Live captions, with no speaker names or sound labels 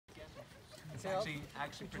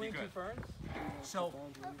Actually pretty good. So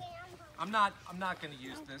I'm not going to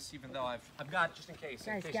use this, even though I've got, just in case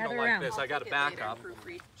you don't like this, I got a backup.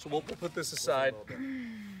 So we'll put this aside.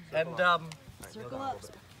 And Circle up.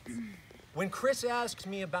 when Chris asked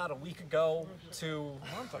me about a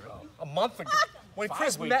month ago, when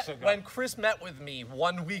Chris met with me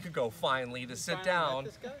 1 week ago finally to sit down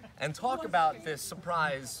and talk about this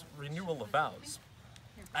surprise renewal of vows,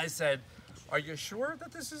 I said, "Are you sure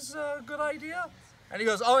that this is a good idea?" And he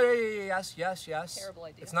goes, "Oh yeah, yes. Terrible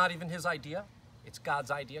idea. It's not even his idea. It's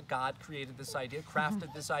God's idea. God created this idea,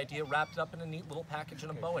 crafted this idea, wrapped it up in a neat little package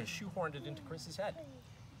and a bow, and shoehorned it into Chris's head."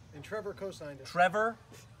 And Trevor co-signed it. Trevor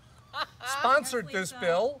sponsored this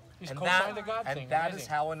bill, He's and co-signed the God thing. that is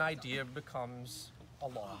how an idea becomes a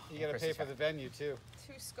law. You got to pay for the venue too.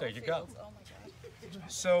 2 Scofields. There you go. Oh my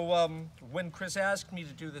God. So when Chris asked me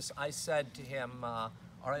to do this, I said to him, "All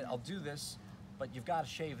right, I'll do this, but you've got to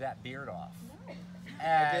shave that beard off."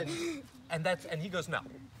 And he goes, "No."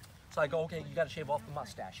 So I go, "Okay, you got to shave off the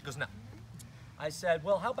mustache." He goes, "No." I said,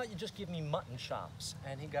 "Well, how about you just give me mutton chops?"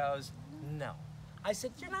 And he goes, "No." I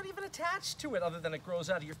said, "You're not even attached to it other than it grows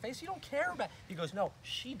out of your face. You don't care about it." He goes, "No,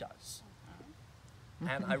 she does."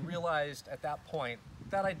 And I realized at that point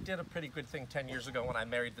that I did a pretty good thing 10 years ago when I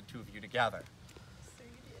married the two of you together. So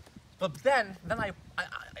you did. But then I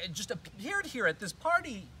just appeared here at this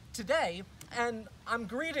party today, and I'm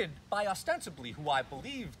greeted by ostensibly who I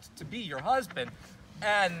believed to be your husband,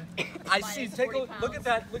 and I see, look at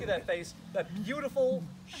that face, that beautiful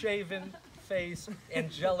shaven face,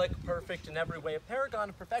 angelic, perfect in every way, a paragon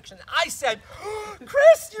of perfection. I said,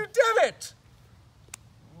 "Chris, you did it!"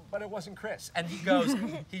 But it wasn't Chris. And he goes,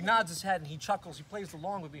 he nods his head and he chuckles, he plays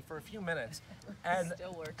along with me for a few minutes, and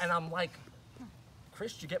Still works. and I'm like,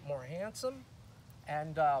 "Chris, did you get more handsome?"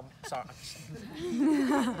 And sorry.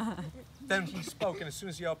 Then he spoke, and as soon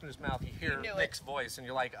as he opened his mouth, you hear Nick's voice, and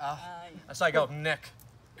you're like, So I go, "Nick,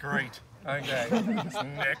 great, okay, it's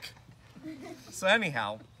Nick." So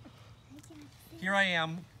anyhow, here I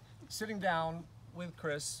am, sitting down with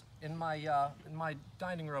Chris in my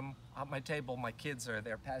dining room at my table. My kids are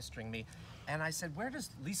there pestering me, and I said, "Where does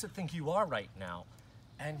Lisa think you are right now?"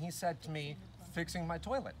 And he said to me, "Fixing my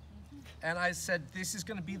toilet." And I said, "This is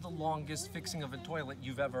going to be the longest fixing of a toilet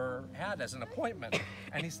you've ever had as an appointment."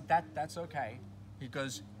 And he said, "That's okay." He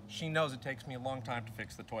goes, "She knows it takes me a long time to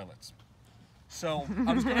fix the toilets." So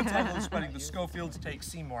I was going to tell Liz Wedding the Scofields take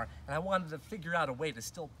Seymour, and I wanted to figure out a way to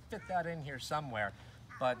still fit that in here somewhere.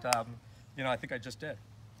 But, I think I just did.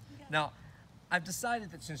 Now, I've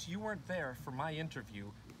decided that since you weren't there for my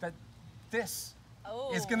interview, that this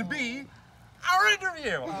is going to be our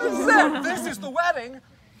interview. This is it. This is the wedding.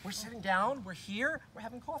 We're sitting down, we're here, we're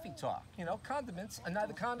having coffee talk. Condiments, and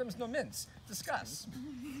neither condoms nor mints. Discuss.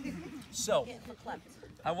 So,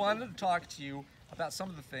 I wanted to talk to you about some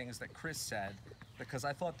of the things that Chris said, because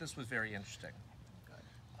I thought this was very interesting.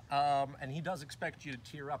 And he does expect you to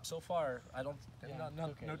tear up. So far,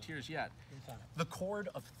 no tears yet. The cord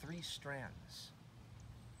of 3 strands.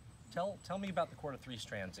 Tell me about the cord of 3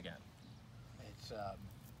 strands again. It's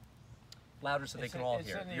louder so they can all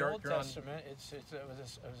hear. It's in the Old Testament. It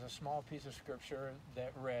was a small piece of scripture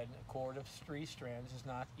that read, "A cord of 3 strands is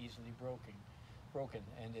not easily broken,"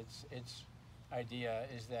 and its idea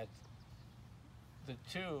is that the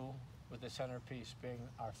 2, with the centerpiece being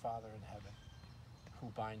our Father in heaven, who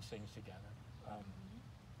binds things together,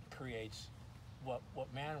 creates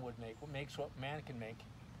what man would make, what makes what man can make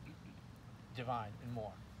divine and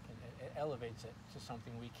more, and it elevates it to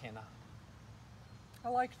something we cannot. I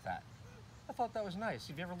liked that. I thought that was nice.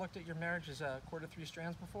 Have you ever looked at your marriage as a cord of 3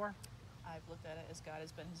 strands before? I've looked at it as God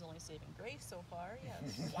has been his only saving grace so far,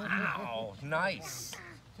 yes. Wow, nice.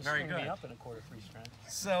 Very good. Me up in a cord of 3 strands.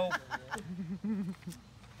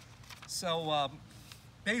 So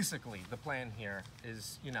basically the plan here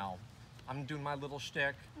is, I'm doing my little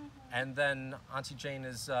shtick, and then Auntie Jane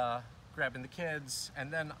is grabbing the kids,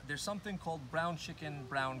 and then there's something called brown chicken,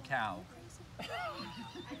 brown cow.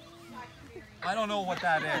 I don't know what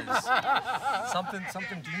that is.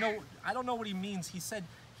 Something, do you know? I don't know what he means. He said,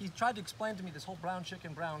 he tried to explain to me this whole brown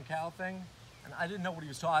chicken, brown cow thing, and I didn't know what he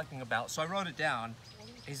was talking about, so I wrote it down.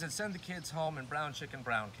 He said, "Send the kids home and brown chicken,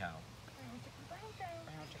 brown cow."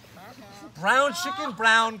 Brown chicken,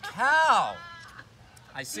 brown cow.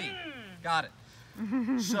 I see. Got it.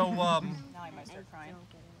 So, Now I might start crying.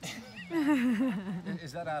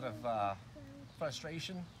 is that out of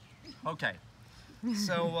frustration? Okay.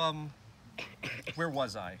 So, where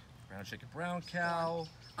was I? Brown chicken, brown cow.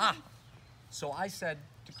 So I said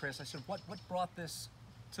to Chris, I said, what brought this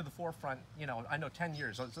to the forefront? I know 10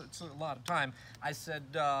 years, it's a lot of time. I said,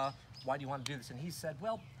 why do you want to do this? And he said,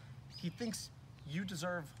 well, he thinks you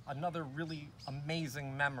deserve another really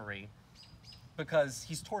amazing memory because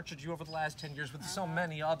he's tortured you over the last 10 years with so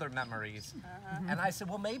many other memories. And I said,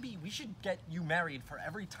 well, maybe we should get you married for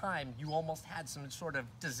every time you almost had some sort of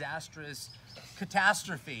disastrous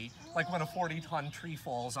catastrophe, like when a 40-ton tree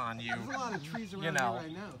falls on you. There's a lot of trees around you know. here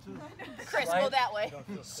right now, too. Chris, go that way.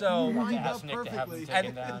 So, Lined Ask up Nick to have them perfectly.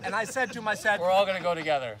 taken down. and I said to him, I said, We're all going to go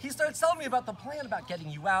together. he starts telling me about the plan about getting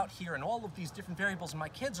you out here and all of these different variables, and my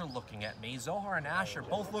kids are looking at me. Zohar and Asher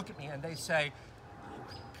both look at me and they say,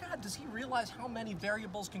 God, does he realize how many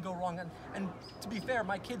variables can go wrong? And to be fair,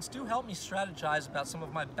 my kids do help me strategize about some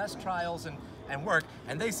of my best trials and work,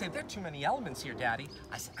 and they say, there are too many elements here, Daddy.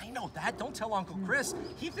 I said, I know that, don't tell Uncle Chris.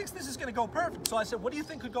 He thinks this is gonna go perfect. So I said, what do you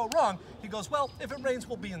think could go wrong? He goes, well, if it rains,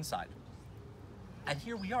 we'll be inside. And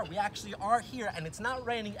here we are, we actually are here, and it's not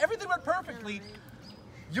raining. Everything went perfectly.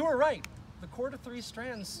 You were right. The cord of 3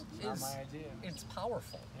 strands Not is, my idea. it's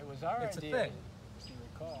powerful. It was our It's a idea, thing. if you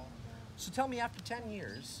recall. So tell me, after 10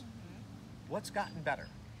 years, what's gotten better?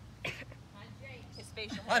 His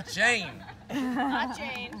facial hair. Not Jane. Not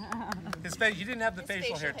Jane. His face. You didn't have the His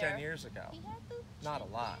facial hair facial hair. 10 years ago. Not a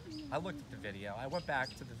lot. I looked at the video. I went back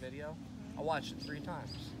to the video. I watched it 3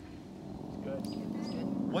 times. Good.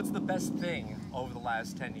 What's the best thing over the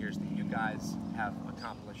last 10 years that you guys have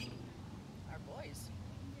accomplished? Our boys.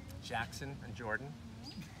 Jackson and Jordan,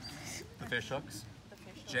 the fish hooks, The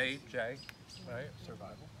fish Jay, hooks. right?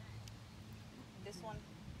 Survival. This one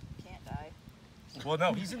can't die. Well,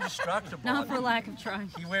 no, he's indestructible. Not for lack of trying.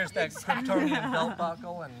 He wears that Kryptonian belt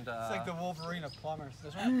buckle and It's like the Wolverine of plumbers.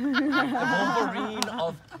 This one? the Wolverine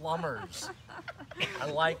of plumbers.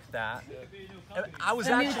 I like that. I was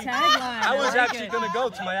The new actually, tagline. I was like actually it. going to go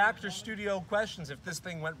to my actor studio questions if this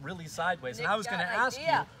thing went really sideways, and I was Nick going to got an ask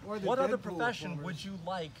idea. Or you, the what other Deadpool profession plumbers. would you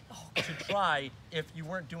like to try if you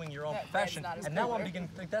weren't doing your own That profession? Red's not as And now good. I'm beginning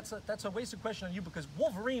to think that's a wasted question on you because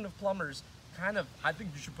Wolverine of plumbers kind of, I think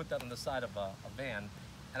you should put that on the side of a van,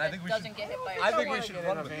 and I think we Doesn't should. get hit by a I think truck. we should Get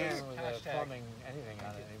run in a with van this. with Hashtag. plumbing anything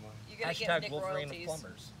on it anymore. You're gonna get Hashtag Nick Wolverine royalties. of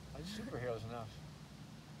plumbers. Like superheroes enough.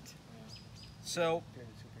 So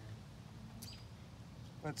Bearded superhero.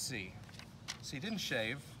 let's see. So he didn't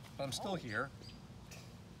shave, but I'm still here.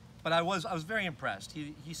 But I was very impressed.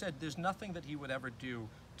 He said there's nothing that he would ever do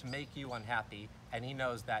to make you unhappy, and he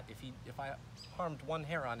knows that if I harmed one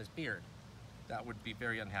hair on his beard, that would be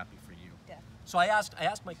very unhappy for you. Yeah. So I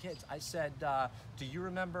asked my kids. I said, do you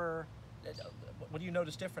remember? What do you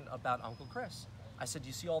notice different about Uncle Chris? I said,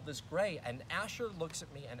 you see all this gray? And Asher looks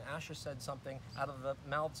at me, and Asher said something out of the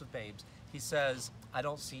mouths of babes. He says, I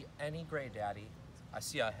don't see any gray, Daddy. I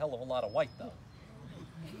see a hell of a lot of white, though.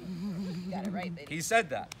 You got it right, baby. He said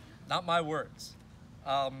that, not my words.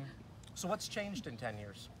 So what's changed in 10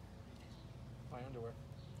 years? My underwear.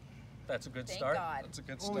 That's a good Thank start. God. That's a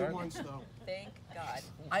good Only start. once, though. Thank God.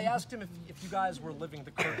 I asked him if you guys were living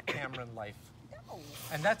the Kirk Cameron life. No.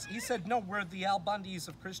 And he said, no, we're the Al Bundys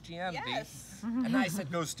of Christianity. Yes. And I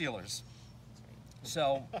said, go Steelers.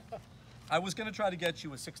 So I was going to try to get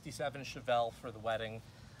you a 67 Chevelle for the wedding.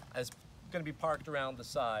 I was going to be parked around the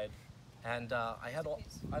side. And I had all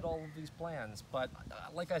of these plans. But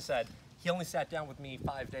like I said, he only sat down with me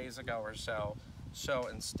 5 days ago or so. So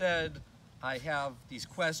instead, I have these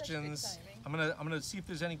questions. I'm gonna see if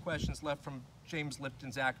there's any questions left from James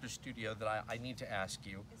Lipton's actor studio that I need to ask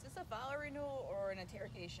you. Is this a vow renewal or an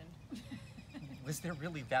interrogation? Was there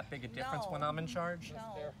really that big a difference when No. I'm in charge?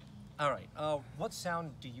 No. All right. What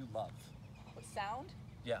sound do you love? What sound?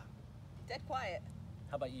 Yeah. Dead quiet.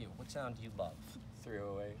 How about you? What sound do you love?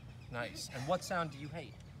 308. Nice. And what sound do you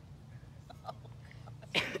hate?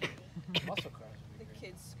 Muscle cars would The be great.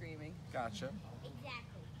 kids screaming. Gotcha.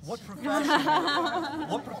 What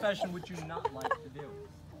profession would you not like to do?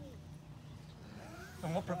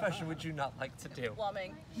 And what profession would you not like to do?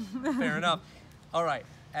 Plumbing. Fair enough. All right.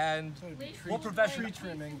 And what profession? Tree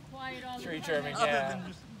trimming. Tree trimming, Other yeah. than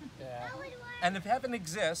just, Yeah. and if heaven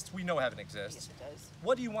exists, we know heaven exists. Yes, it does.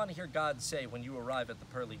 What do you want to hear God say when you arrive at the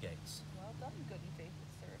pearly gates? Well done, good and faithful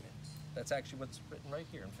servant. That's actually what's written right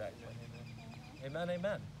here, in fact. Amen,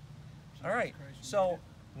 amen. All right. So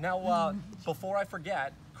now, before I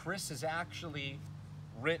forget, Chris has actually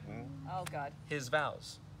written Oh God. his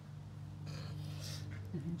vows.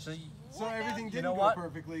 So, So everything You didn't know go what?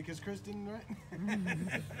 perfectly because Chris didn't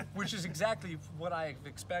write. which is exactly what I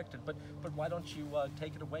expected. But why don't you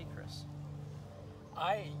take it away, Chris?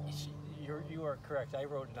 You are correct. I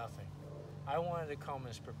wrote nothing. I wanted to come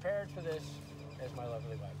as prepared for this as my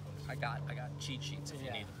lovely wife was. I got cheat sheets if you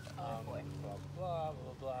Yeah. need them. Oh boy. Blah,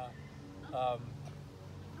 blah, blah.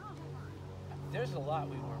 There's a lot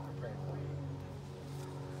we weren't prepared for.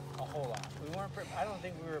 a whole lot. We weren't. I don't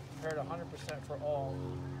think we were prepared 100% for all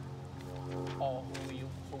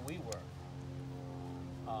who we were.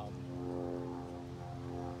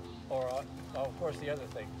 Or of course the other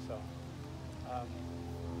thing. So,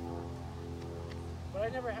 but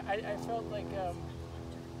I felt like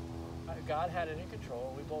God had it in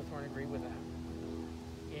control. We both were in agreement with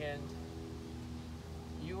that, and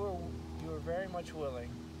you were very much willing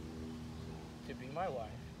to be my wife,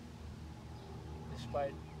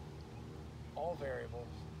 despite all variables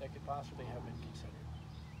that could possibly have been considered.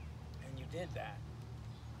 And you did that,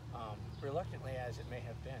 reluctantly as it may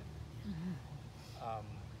have been.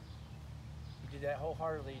 You did that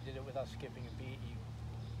wholeheartedly. You did it without skipping a beat. You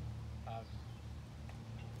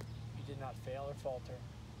did not fail or falter.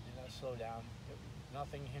 You did not slow down.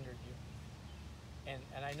 Nothing hindered you.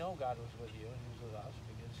 And I know God was with you and He was with us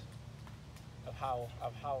because of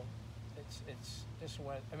how it's just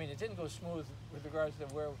went. I mean, it didn't go smooth with regards to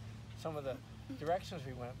where some of the directions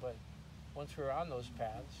we went, but once we were on those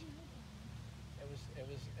paths, it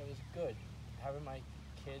was good. Having my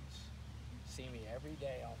kids see me every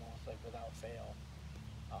day, almost like without fail,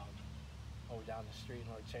 over down the street in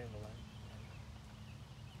Lord Chamberlain,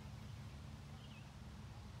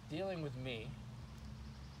 and dealing with me.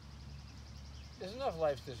 There's enough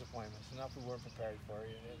life's disappointments, enough we weren't prepared for,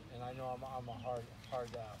 and I know I'm a hard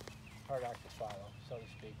act to follow, so to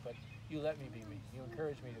speak. But you let me be me. You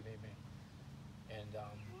encourage me to be me, and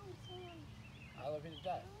I love you to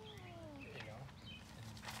death. You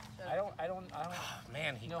know, I don't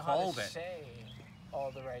Man, he know how called to it. say all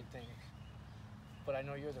the right things, but I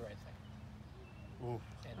know you're the right thing. Ooh,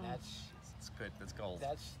 And that's good. That's gold.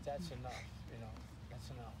 That's enough. You know, that's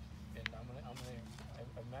enough. And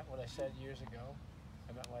I meant what I said years ago.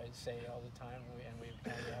 I meant what I say all the time. We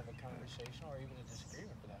kind of have a conversation or even a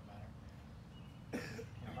disagreement for that matter.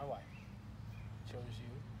 You're my wife. I chose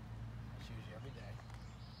you. I choose you every day.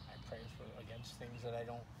 I pray against things that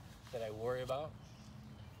I worry about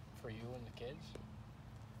for you and the kids.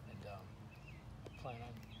 And I plan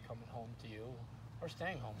on coming home to you or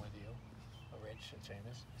staying home with you, Rich and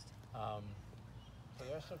Seamus.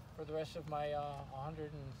 For the rest of my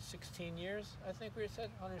 116 years, I think we said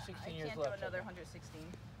 116 years left. I can't do another 116.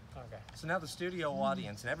 Okay. So now the studio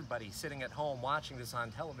audience and everybody sitting at home watching this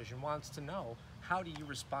on television wants to know, how do you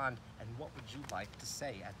respond and what would you like to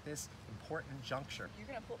say at this important juncture? You're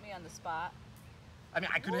gonna put me on the spot. I mean,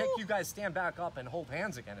 I could make you guys stand back up and hold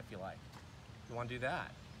hands again if you like. You want to do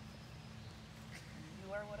that?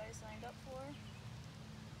 You are what I signed up for.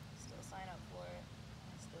 Still sign up for it.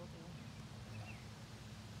 I still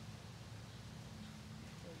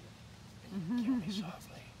do. Kill me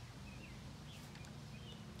softly.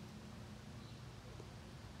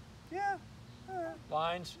 Yeah.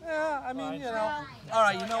 Lines. Yeah, I mean, Lines. you know. All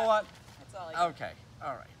right, you know what? That's all I got. Okay,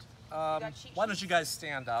 all right. got cheat Why don't sheets. you guys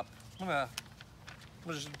stand up? I'm gonna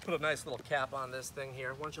just put a nice little cap on this thing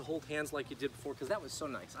here. Why don't you hold hands like you did before? Because that was so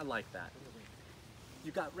nice. I like that.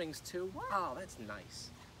 You got rings too? What? Oh, that's nice.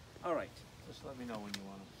 All right. Just let me know when you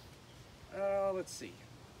want them. Let's see.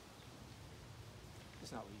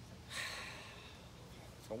 It's not what you think.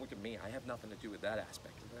 Don't look at me. I have nothing to do with that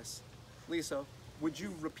aspect of this. Lisa, would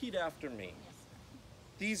you repeat after me? Yes, sir.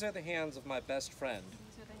 These are the hands of my best friend,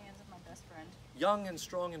 These are the hands of my best friend. young and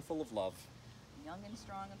strong and full of love. Young and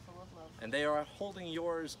strong and full of love. And they are holding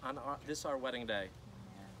yours on this our wedding day, And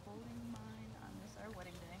they're holding mine on this our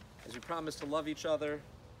wedding day. as we promise to love each other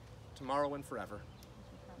tomorrow and forever.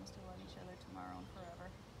 As we promise to love each other tomorrow and forever.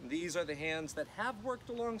 And these are the hands that have worked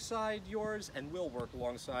alongside yours and will work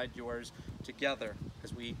alongside yours together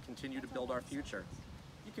as we continue to build our future.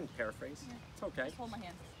 You can paraphrase. Yeah. It's okay. Just hold my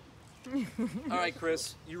hands. All right,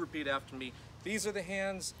 Chris, you repeat after me. These are the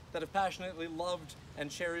hands that have passionately loved and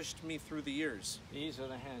cherished me through the years, These are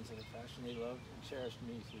the hands that have passionately loved and cherished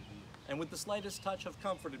me through the years. and with the slightest touch have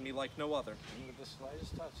comforted me like no other. And with the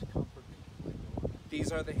slightest touch, comfort me like no other.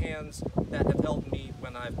 These are the hands that have held me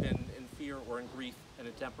when I've been in fear or in grief, and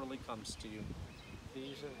it temporarily comes to you.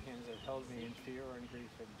 These are the hands that held me in fear or in grief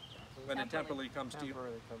and When it temporarily comes to you.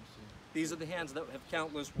 temporarily comes to you. These are the hands that have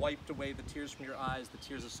countless wiped away the tears from your eyes, the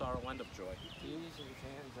tears of sorrow and of joy. These are the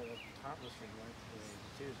hands that have countlessly wiped away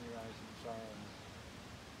the tears in your eyes and sorrow.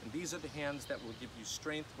 And these are the hands that will give you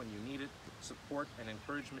strength when you need it, support and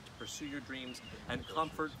encouragement to pursue your dreams, and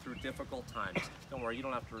comfort through difficult times. Don't worry, you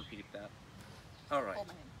don't have to repeat that. All right. Hold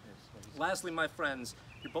my hand. Lastly, my friends,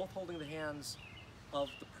 you're both holding the hands of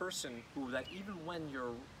the person who, that even when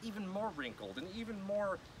you're even more wrinkled and even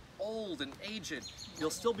more old and aged, you'll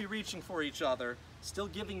still be reaching for each other, still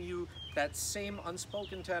giving you that same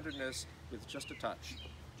unspoken tenderness with just a touch.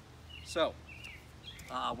 So,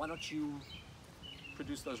 why don't you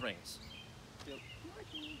produce those rings.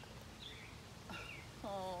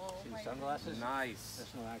 Oh, See my the sunglasses? Nice.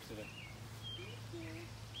 That's no accident.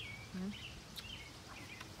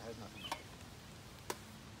 I had nothing.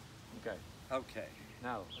 Okay. Okay.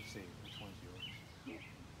 Now, let's see. Which one's yours?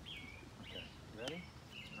 Okay. You ready?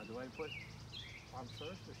 Now, do I put on first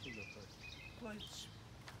or she go first? Well, it's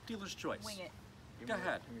dealer's choice. Wing it. Go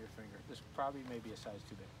ahead. Give me your finger. This probably may be a size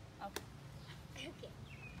too big. Okay.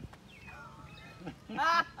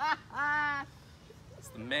 It's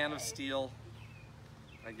the Man of Steel.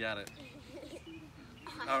 I got it.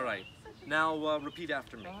 All right. Now repeat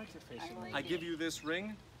after me. I like to face it. like I give you this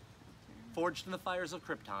ring, forged in the fires of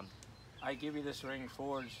Krypton. I give you this ring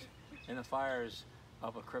forged in the fires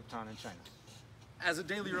of a Krypton in China. As a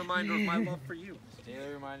daily reminder of my love for you, It's a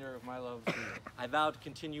daily reminder of my love for you. I vow to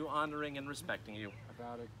continue honoring and respecting you. I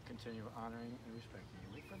vow to continue honoring and respecting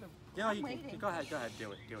you. Wait for the Yeah, I'm waiting. go ahead,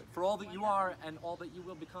 do it. For all that you are and all that you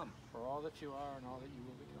will become. for all that you are and all that you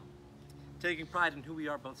will become. Taking pride in who we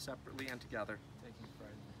are both separately and together. Taking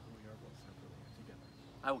pride in who we are both separately and together.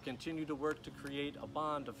 I will continue to work to create a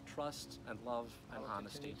bond of trust and love I and will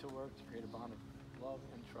honesty. continue to work to create a bond of love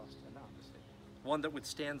and trust and honesty. One that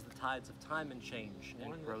withstands the tides of time and change and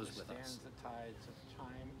One that grows with withstands us. the tides of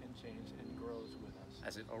time and change and grows with us.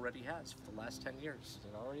 As it already has for the last 10 years. As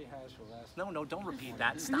it already has for the last. No, don't repeat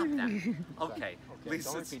that. Stop that. Okay, Lisa,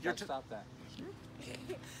 Don't it's repeat your that. Stop that.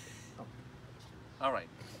 All right,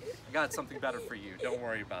 I got something better for you. Don't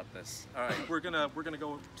worry about this. All right, we're gonna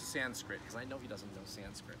go to Sanskrit because I know he doesn't know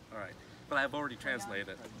Sanskrit. All right, but I've already translated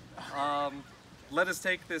it. Let us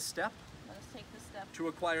take this step Let us take this step to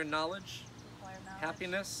acquire knowledge, to acquire knowledge,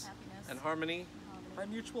 happiness, and harmony by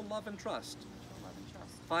mutual love and trust. mutual love and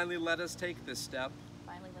trust. Finally, let us take this step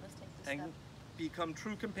Finally, let us take this and step, become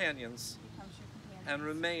true companions become true companions, and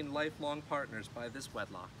remain lifelong partners by this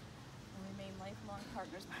wedlock. and remain lifelong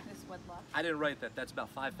partners by this wedlock. I didn't write that. That's about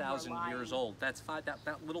 5,000 lying. years old. That's that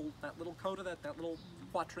little coda, that little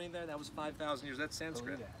quatrain there. That was 5,000 years. That's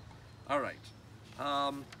Sanskrit. Believe that. All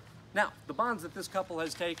right. Now, the bonds that this couple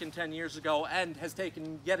has taken 10 years ago and has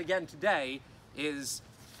taken yet again today is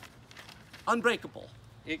unbreakable.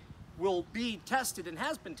 It will be tested and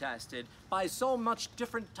has been tested by so much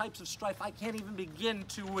different types of strife. I can't even begin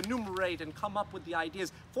to enumerate and come up with the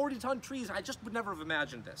ideas. 40-ton trees, I just would never have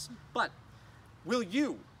imagined this. But will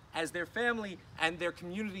you, as their family and their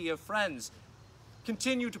community of friends,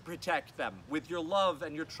 continue to protect them with your love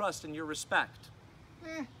and your trust and your respect?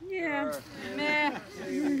 Yeah. Meh.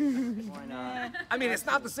 Why not? I mean, it's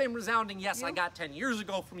not the same resounding yes I got 10 years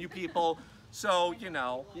ago from you people, so, you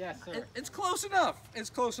know, Yes, sir. it's close enough. It's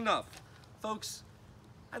close enough. Folks,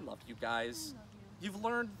 I love you guys. You've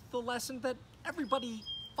learned the lesson that everybody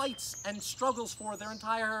fights and struggles for their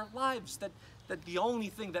entire lives, that the only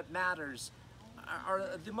thing that matters are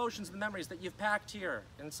the emotions and the memories that you've packed here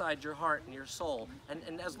inside your heart and your soul.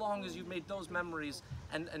 And as long as you've made those memories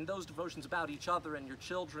and those devotions about each other and your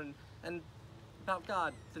children and about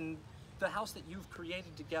God, then the house that you've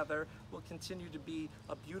created together will continue to be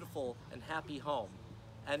a beautiful and happy home.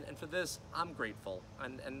 And for this, I'm grateful,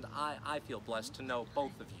 and I feel blessed to know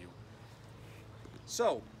both of you.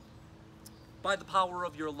 So, by the power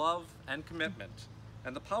of your love and commitment,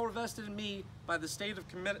 and the power vested in me by the state of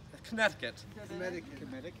Connecticut,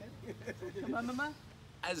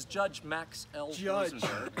 as Judge Max L. Judge.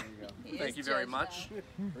 Rosenberg, He thank is you very judge much,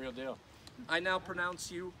 now. Real deal. I now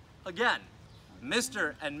pronounce you again,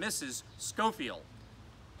 Mr. and Mrs. Scofield.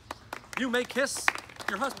 You may kiss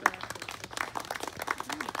your husband.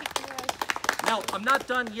 Now, I'm not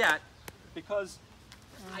done yet, because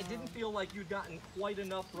I didn't feel like you'd gotten quite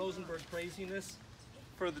enough Rosenberg craziness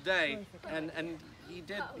for the day, and he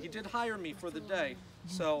did hire me for the day.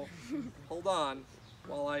 So hold on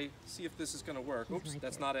while I see if this is going to work. Oops,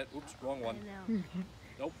 that's not it. Oops, wrong one.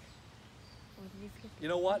 Nope. You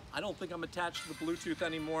know what? I don't think I'm attached to the Bluetooth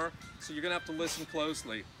anymore, so you're going to have to listen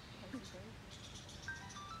closely.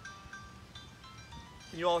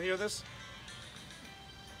 Can you all hear this?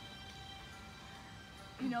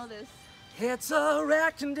 You know this. It's a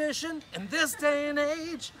rare condition in this day and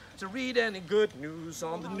age to read any good news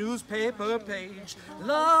on the newspaper page.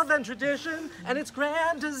 Love and tradition and its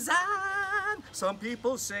grand design. Some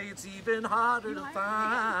people say it's even harder to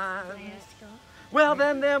find. Well,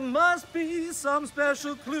 then there must be some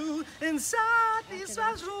special clue inside these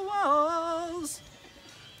special walls.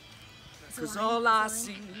 'Cause all I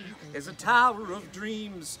see is a tower of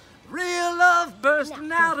dreams, real love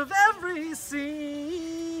bursting out of every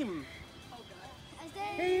seam.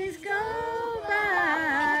 Days go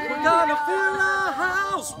by. We're gonna fill our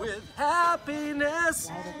house with happiness.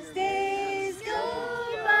 Days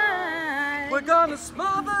go by. We're We're gonna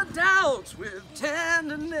smother doubts with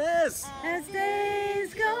tenderness as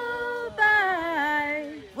days go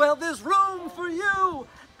by. Well, there's room for you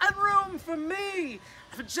and room for me,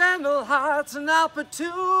 for gentle hearts and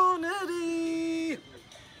opportunity.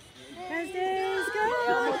 As days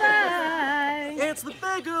go by. It's the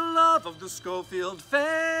bigger love of the Scofield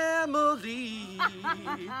family.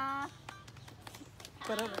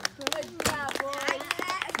 Good job, boys.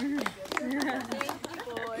 Thank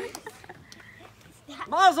you, boys.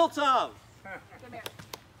 Mazel tov! Come here.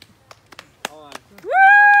 Hold on. Woo!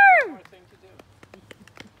 One more thing to do.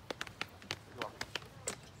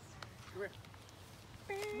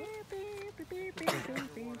 Beep, beep, beep, beep, beep,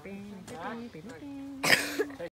 beep, beep, beep, beep, beep.